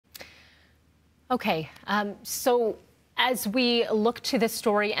Okay, so as we look to this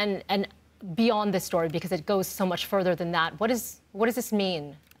story and beyond this story, because it goes so much further than that, what does this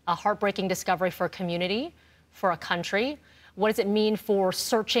mean? A heartbreaking discovery for a community, for a country? What does it mean for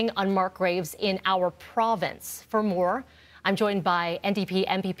searching unmarked graves in our province? For more, I'm joined by NDP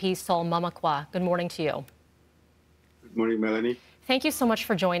MPP Sol Mamakwa. Good morning to you. Good morning, Melanie. Thank you so much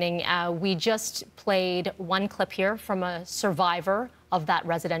for joining. We just played one clip here from a survivor of that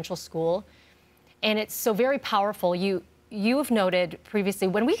residential school. And it's so very powerful. You've noted previously,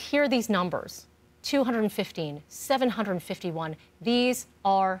 when we hear these numbers, 215, 751, these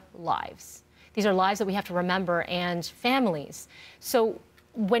are lives. These are lives that we have to remember, and families. So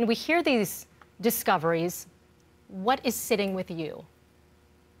when we hear these discoveries, what is sitting with you?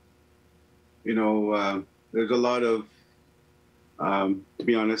 You know, there's a lot of, to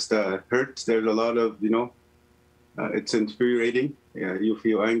be honest, hurt. There's a lot of, it's infuriating. Yeah, you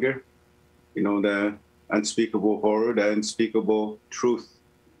feel anger. The unspeakable horror, the unspeakable truth.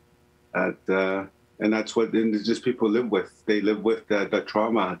 And that's what Indigenous people live with. They live with the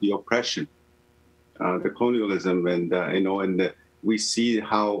trauma, the oppression, the colonialism, and we see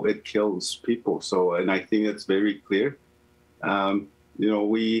how it kills people. So, and I think it's very clear.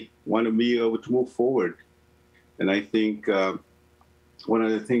 We want to be able to move forward. And I think one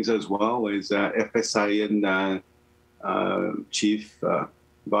of the things as well is FSIN Chief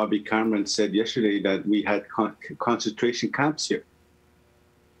Bobby Cameron said yesterday that we had concentration camps here.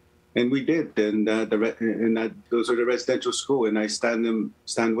 And we did, and those are the residential school, and I stand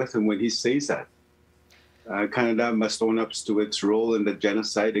with him when he says that. Canada must own up to its role in the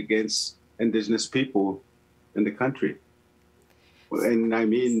genocide against Indigenous people in the country. And I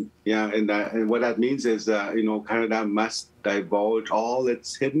mean, yeah, and what that means is, Canada must divulge all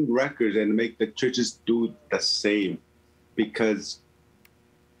its hidden records and make the churches do the same, because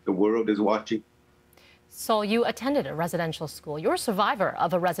the world is watching. So you attended a residential school. You're a survivor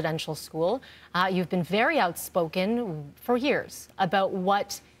of a residential school. You've been very outspoken for years about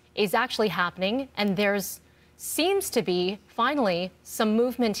what is actually happening, and there's seems to be finally some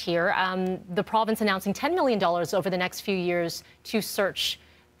movement here. The province announcing $10 million over the next few years to search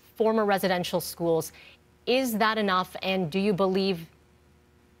former residential schools. Is that enough, and do you believe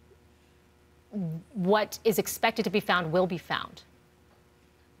what is expected to be found will be found?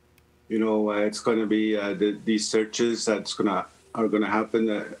 It's going to be these searches are going to happen.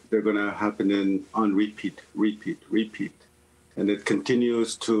 They're going to happen on repeat, and it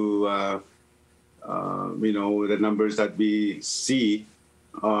continues to. The numbers that we see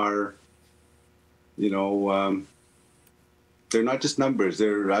are, they're not just numbers.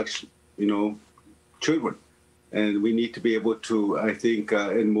 They're actually, children, and we need to be able to. I think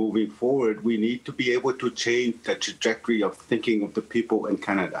in moving forward, we need to be able to change the trajectory of thinking of the people in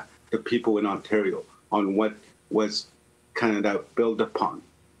Canada, the people in Ontario, on what was Canada built upon.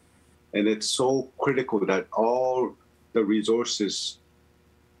 And it's so critical that all the resources,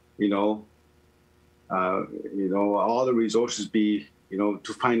 all the resources be,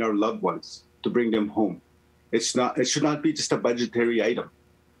 to find our loved ones, to bring them home. It should not be just a budgetary item,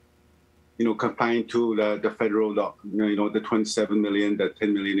 confined to the federal, the 27 million, the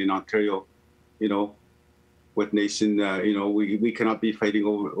 10 million in Ontario, with nation, we cannot be fighting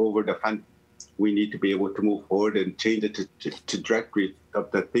over the fund. We need to be able to move forward and change the trajectory of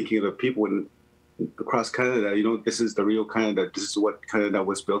the thinking of the people across Canada. This is the real Canada. This is what Canada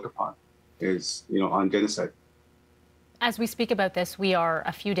was built upon, is, on genocide. As we speak about this, we are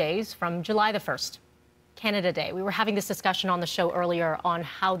a few days from July the 1st, Canada Day. We were having this discussion on the show earlier on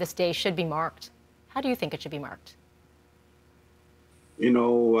how this day should be marked. How do you think it should be marked?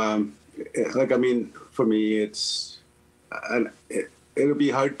 For me, it'll be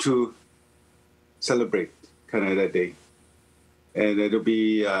hard to celebrate Canada Day. And it'll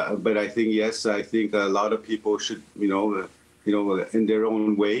be, but I think, yes, I think a lot of people should, in their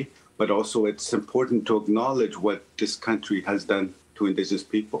own way, but also it's important to acknowledge what this country has done to Indigenous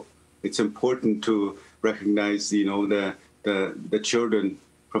people. It's important to recognize, the children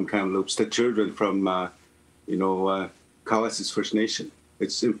from Kamloops, the children from, Cowessess First Nation.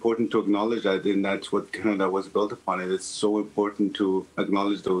 It's important to acknowledge that, and that's what Canada was built upon. And it's so important to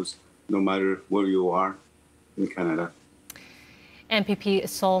acknowledge those, no matter where you are in Canada. MPP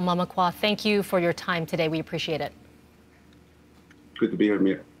Sol Mamakwa, thank you for your time today. We appreciate it. Good to be here,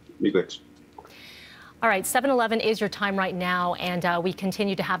 Miigwech. All right, 7:11 is your time right now, and we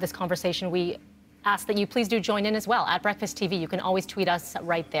continue to have this conversation. We ask that you please do join in as well at Breakfast TV. You can always tweet us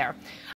right there.